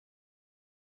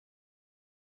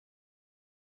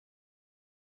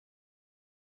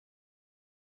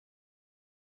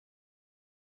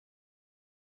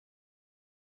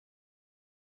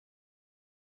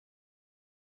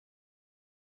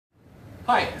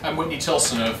Hi, I'm Whitney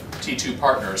Tilson of T2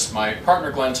 Partners. My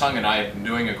partner Glenn Tung and I have been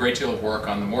doing a great deal of work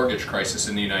on the mortgage crisis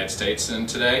in the United States, and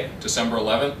today, December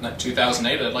 11th,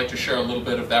 2008, I'd like to share a little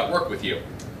bit of that work with you.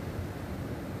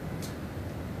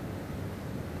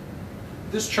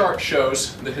 This chart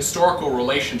shows the historical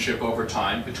relationship over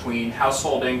time between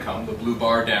household income, the blue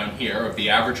bar down here, of the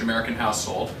average American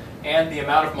household, and the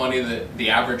amount of money that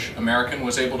the average American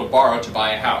was able to borrow to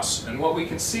buy a house. And what we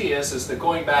can see is that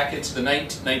going back into the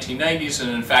 1990s,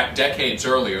 and in fact decades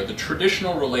earlier, the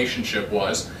traditional relationship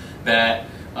was that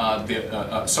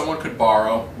someone could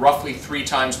borrow roughly 3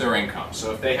 times their income.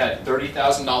 So if they had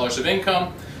 $30,000 of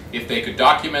income, if they could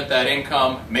document that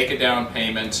income, make a down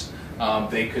payment,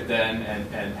 they could then,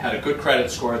 and had a good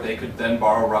credit score, they could then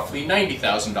borrow roughly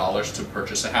 $90,000 to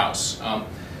purchase a house.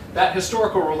 That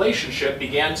historical relationship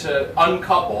began to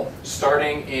uncouple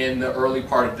starting in the early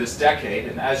part of this decade,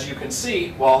 and as you can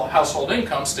see, while household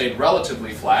income stayed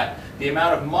relatively flat, the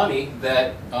amount of money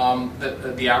that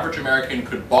the average American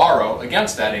could borrow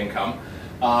against that income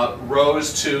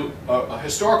rose to a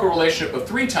historical relationship of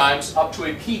 3 times up to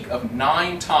a peak of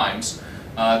 9 times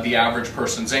the average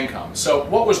person's income. So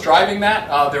what was driving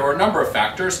that? There were a number of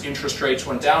factors. Interest rates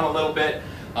went down a little bit.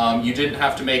 You didn't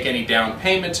have to make any down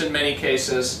payments in many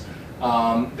cases.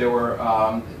 You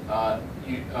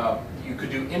could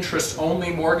do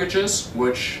interest-only mortgages,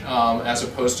 which, as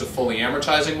opposed to fully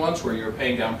amortizing ones where you're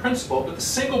paying down principal. But the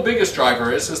single biggest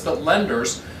driver is that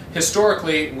lenders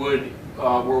historically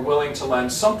were willing to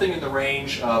lend something in the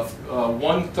range of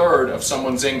 1/3 of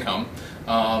someone's income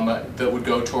that would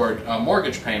go toward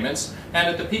mortgage payments, and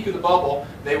at the peak of the bubble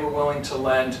they were willing to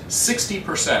lend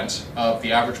 60% of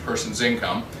the average person's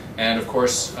income, and of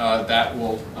course that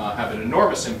will have an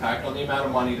enormous impact on the amount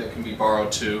of money that can be borrowed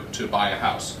to buy a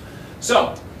house.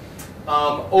 So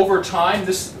over time,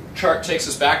 this chart takes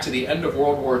us back to the end of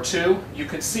World War II. You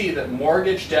can see that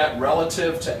mortgage debt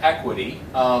relative to equity,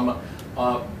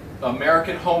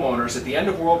 American homeowners at the end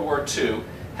of World War II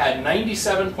had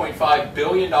 $97.5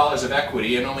 billion of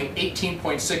equity and only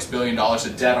 $18.6 billion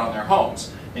of debt on their homes.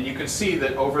 And you can see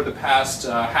that over the past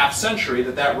half century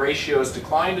that ratio has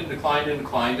declined and declined and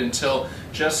declined until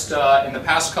just in the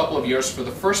past couple of years, for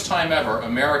the first time ever,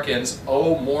 Americans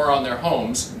owe more on their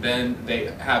homes than they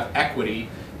have equity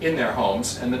in their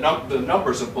homes. And the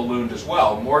numbers have ballooned as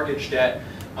well. Mortgage debt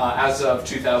as of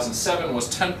 2007 was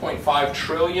 $10.5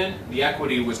 trillion. The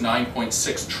equity was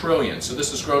 $9.6 trillion. So this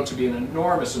has grown to be an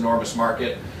enormous, enormous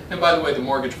market. And by the way, the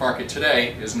mortgage market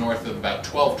today is north of about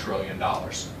 $12 trillion.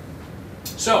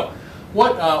 So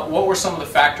what were some of the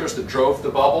factors that drove the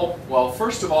bubble? Well,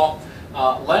 first of all,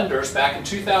 lenders back in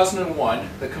 2001,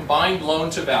 the combined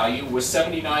loan to value was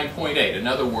 79.8. In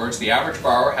other words, the average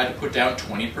borrower had to put down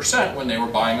 20% when they were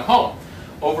buying a home.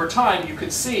 Over time, you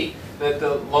could see that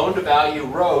the loan to value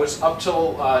rose up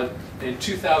till in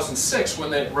 2006,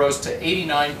 when it rose to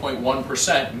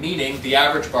 89.1%, meaning the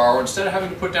average borrower, instead of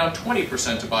having to put down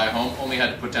 20% to buy a home, only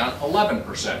had to put down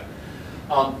 11%.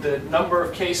 The number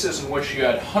of cases in which you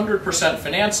had 100%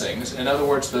 financings, in other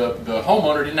words, the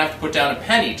homeowner didn't have to put down a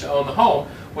penny to own the home,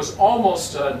 was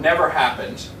almost never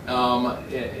happened.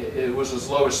 It was as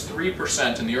low as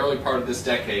 3% in the early part of this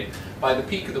decade. By the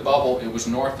peak of the bubble, it was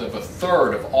north of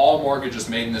 1/3 of all mortgages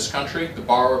made in this country. The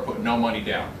borrower put no money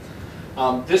down.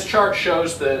 This chart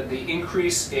shows the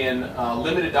increase in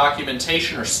limited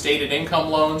documentation or stated income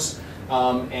loans.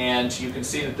 And you can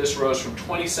see that this rose from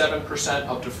 27%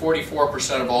 up to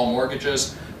 44% of all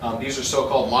mortgages. These are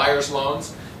so-called liar's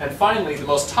loans. And finally, the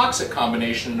most toxic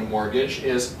combination in a mortgage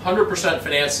is 100%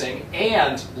 financing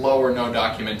and low or no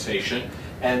documentation.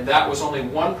 And that was only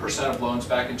 1% of loans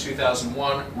back in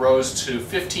 2001, rose to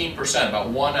 15%. About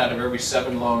 1 out of every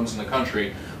 7 loans in the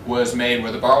country was made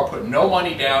where the borrower put no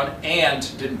money down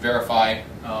and didn't verify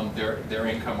their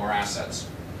income or assets.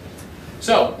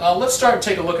 So let's start and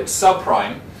take a look at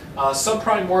subprime.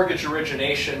 Subprime mortgage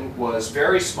origination was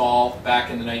very small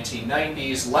back in the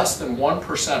 1990s. Less than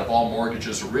 1% of all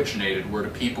mortgages originated were to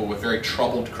people with very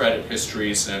troubled credit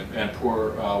histories and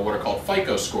poor what are called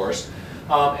FICO scores.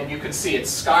 And you can see it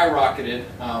skyrocketed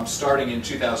starting in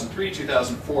 2003,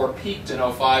 2004, peaked in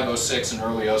 05, 06, and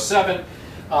early 07.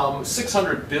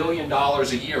 $600 billion a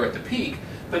year at the peak.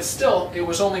 But still, it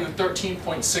was only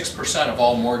 13.6% of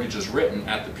all mortgages written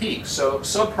at the peak. So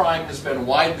subprime has been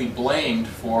widely blamed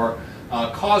for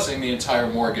causing the entire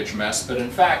mortgage mess, but in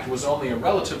fact was only a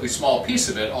relatively small piece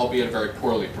of it, albeit a very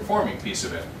poorly performing piece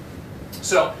of it.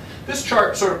 So this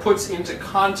chart sort of puts into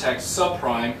context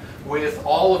subprime with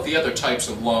all of the other types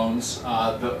of loans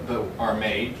that are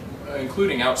made.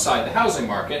 including outside the housing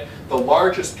market. The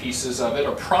largest pieces of it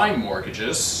are prime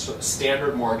mortgages,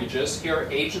 standard mortgages. Here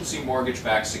are agency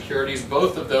mortgage-backed securities.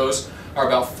 Both of those are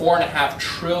about $4.5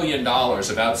 trillion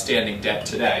of outstanding debt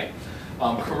today.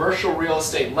 Commercial real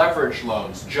estate leverage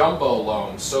loans, jumbo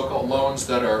loans, so-called loans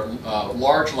that are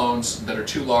large loans that are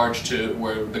too large to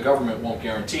where the government won't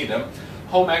guarantee them.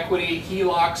 Home equity,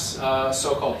 HELOCs,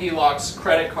 so-called HELOCs,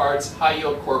 credit cards,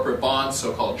 high-yield corporate bonds,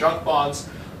 so-called junk bonds,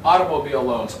 automobile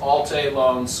loans, Alt-A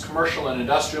loans, commercial and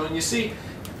industrial. And you see,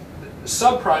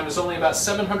 subprime is only about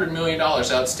 $700 million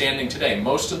outstanding today.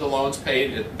 Most of the loans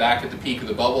paid back at the peak of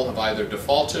the bubble have either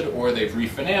defaulted or they've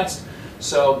refinanced.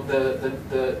 So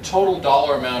the total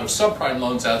dollar amount of subprime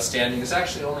loans outstanding is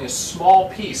actually only a small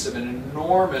piece of an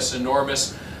enormous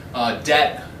amount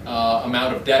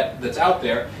of debt that's out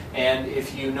there. And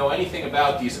if you know anything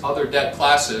about these other debt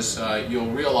classes, you'll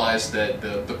realize that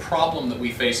the problem that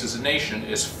we face as a nation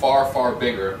is far, far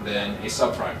bigger than a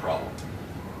subprime problem.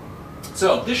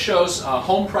 So this shows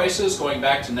home prices going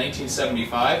back to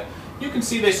 1975. You can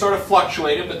see they sort of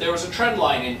fluctuated, but there was a trend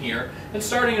line in here. And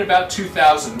starting in about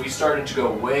 2000, we started to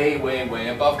go way, way, way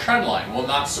above trend line. Well,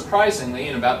 not surprisingly,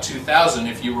 in about 2000,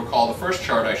 if you recall the first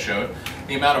chart I showed,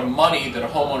 the amount of money that a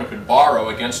homeowner could borrow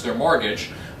against their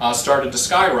mortgage started to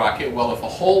skyrocket. Well, if a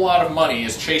whole lot of money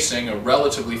is chasing a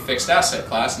relatively fixed asset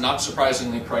class, not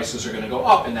surprisingly, prices are going to go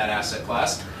up in that asset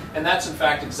class. And that's, in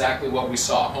fact, exactly what we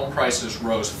saw. Home prices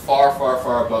rose far, far,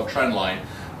 far above trend line,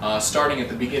 starting at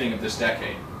the beginning of this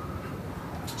decade.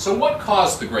 So what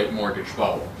caused the Great Mortgage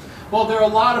Bubble? Well, there are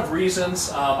a lot of reasons.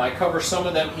 I cover some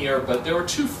of them here, but there were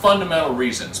two fundamental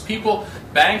reasons.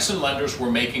 Banks and lenders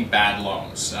were making bad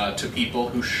loans to people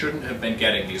who shouldn't have been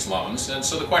getting these loans. And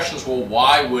so the question is, well,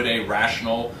 why would a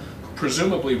rational,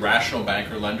 presumably rational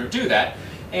bank or lender do that?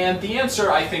 And the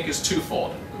answer, I think, is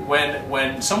twofold.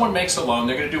 When someone makes a loan,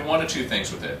 they're going to do one of two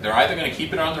things with it. They're either going to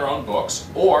keep it on their own books,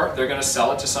 or they're going to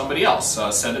sell it to somebody else,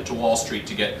 send it to Wall Street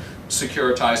to get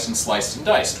securitized and sliced and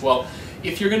diced. Well,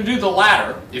 if you're going to do the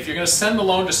latter, if you're going to send the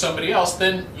loan to somebody else,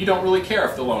 then you don't really care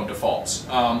if the loan defaults,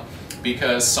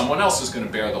 because someone else is going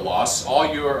to bear the loss. All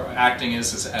you're acting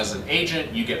is as an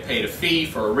agent. You get paid a fee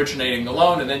for originating the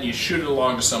loan, and then you shoot it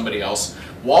along to somebody else.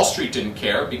 Wall Street didn't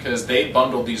care because they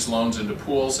bundled these loans into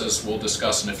pools, as we'll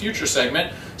discuss in a future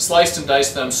segment, sliced and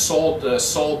diced them, sold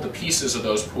the pieces of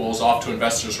those pools off to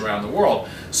investors around the world.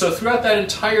 So throughout that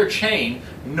entire chain,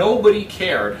 nobody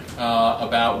cared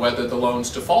about whether the loans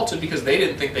defaulted because they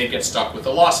didn't think they'd get stuck with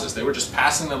the losses. They were just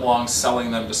passing them along, selling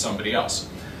them to somebody else.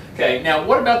 Okay, now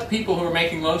what about the people who were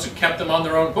making loans who kept them on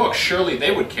their own books? Surely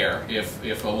they would care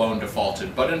if a loan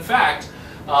defaulted. But in fact,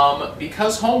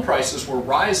 because home prices were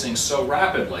rising so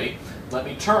rapidly, let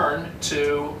me turn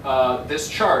to this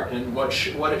chart, and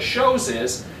what it shows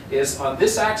is on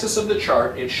this axis of the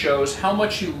chart, it shows how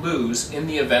much you lose in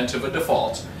the event of a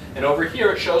default. And over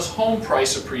here it shows home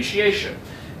price appreciation.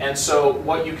 And so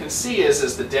what you can see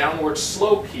is the downward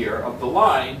slope here of the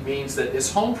line means that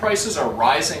as home prices are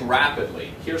rising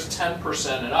rapidly, here's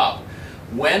 10% and up,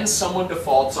 when someone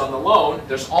defaults on the loan,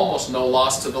 there's almost no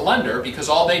loss to the lender because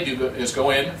all they do is go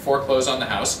in, foreclose on the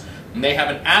house, and they have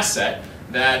an asset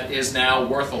that is now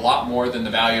worth a lot more than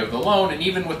the value of the loan, and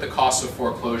even with the cost of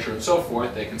foreclosure and so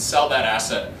forth, they can sell that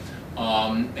asset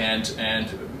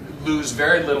and lose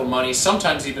very little money,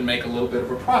 sometimes even make a little bit of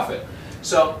a profit.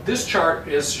 So this chart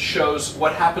shows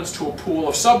what happens to a pool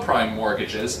of subprime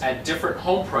mortgages at different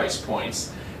home price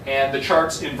points. And the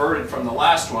chart's inverted from the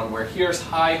last one, where here's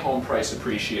high home price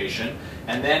appreciation,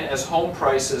 and then as home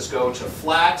prices go to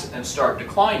flat and start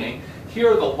declining,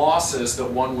 here are the losses that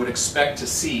one would expect to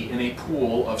see in a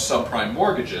pool of subprime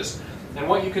mortgages. And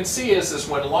what you can see is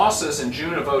when losses in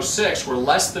June of 06 were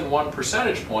less than 1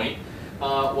 percentage point,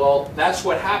 well, that's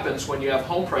what happens when you have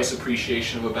home price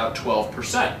appreciation of about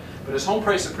 12%. But as home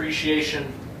price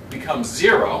appreciation becomes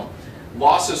 0,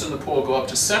 losses in the pool go up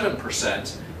to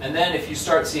 7%. And then if you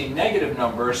start seeing negative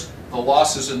numbers, the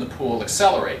losses in the pool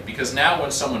accelerate. Because now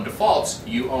when someone defaults,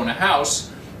 you own a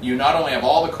house, you not only have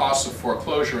all the costs of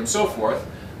foreclosure and so forth,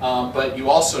 but you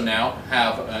also now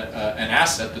have an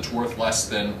asset that's worth less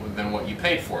than what you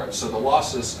paid for it. So the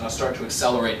losses start to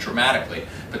accelerate dramatically.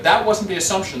 But that wasn't the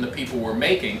assumption that people were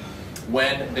making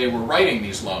when they were writing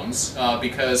these loans,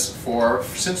 because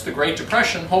since the Great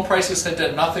Depression, home prices had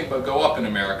done nothing but go up in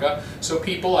America. So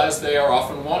people, as they are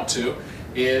often wont to,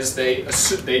 they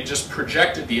just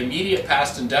projected the immediate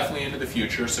past and definitely into the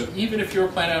future. So even if you were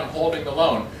planning on holding the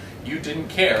loan, you didn't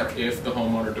care if the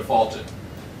homeowner defaulted.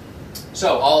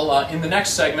 So in the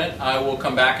next segment, I will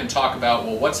come back and talk about,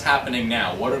 well, what's happening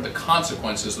now? What are the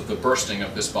consequences of the bursting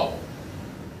of this bubble?